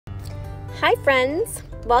Hi friends,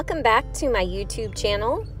 welcome back to my YouTube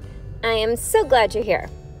channel. I am so glad you're here.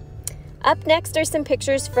 Up next are some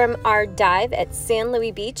pictures from our dive at San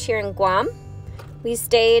Louis Beach here in Guam. We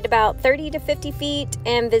stayed about 30 to 50 feet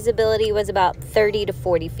and visibility was about 30 to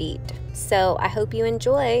 40 feet. So I hope you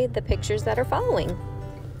enjoy the pictures that are following.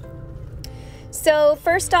 So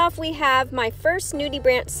first off, we have my first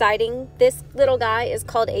nudibranch sighting. This little guy is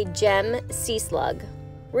called a gem sea slug.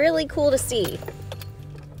 Really cool to see.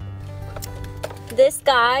 This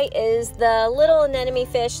guy is the little anemone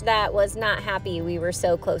fish that was not happy we were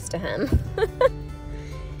so close to him.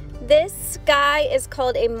 This guy is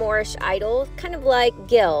called a Moorish idol, kind of like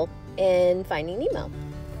Gil in Finding Nemo.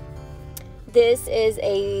 This is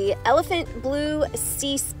a elephant blue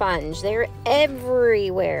sea sponge. They're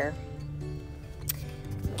everywhere.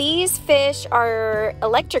 These fish are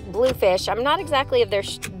electric blue fish. I'm not exactly of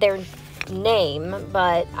their name,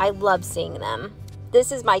 but I love seeing them.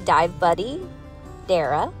 This is my dive buddy,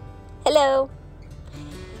 Dara. Hello.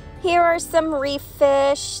 Here are some reef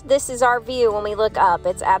fish. This is our view when we look up.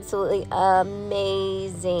 It's absolutely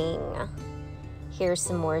amazing. Here's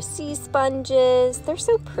some more sea sponges. They're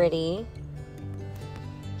so pretty.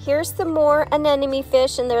 Here's some more anemone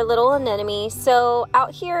fish and their little anemone. So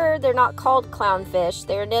out here, they're not called clownfish.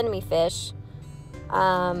 They're anemone fish.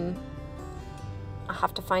 I'll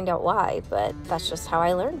have to find out why, but that's just how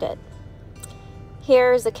I learned it.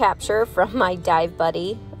 Here's a capture from my dive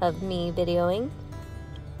buddy of me videoing.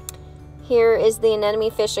 Here is the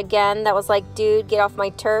anemone fish again. That was like, dude, get off my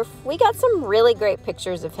turf. We got some really great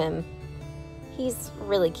pictures of him. He's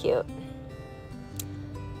really cute.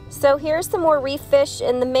 So here's some more reef fish,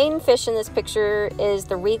 and the main fish in this picture is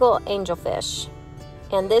the regal angelfish.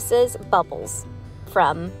 And this is Bubbles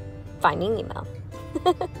from Finding Nemo.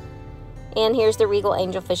 And here's the regal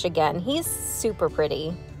angelfish again. He's super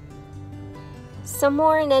pretty. Some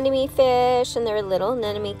more anemone fish and their little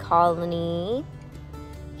anemone colony.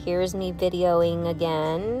 Here's me videoing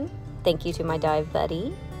again. Thank you to my dive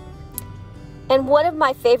buddy. And one of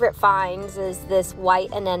my favorite finds is this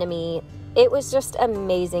white anemone. It was just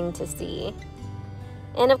amazing to see.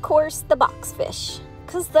 And of course, the boxfish,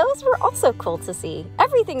 because those were also cool to see.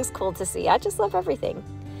 Everything's cool to see. I just love everything.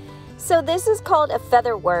 So this is called a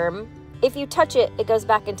feather worm. If you touch it, it goes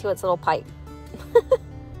back into its little pipe.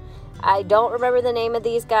 I don't remember the name of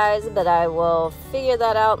these guys, but I will figure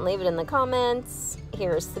that out and leave it in the comments.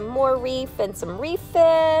 Here's some more reef and some reef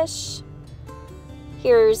fish.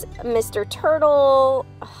 Here's Mr. Turtle.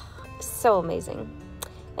 Oh, so amazing.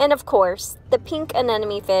 And of course, the pink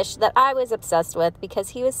anemone fish that I was obsessed with because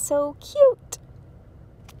he was so cute.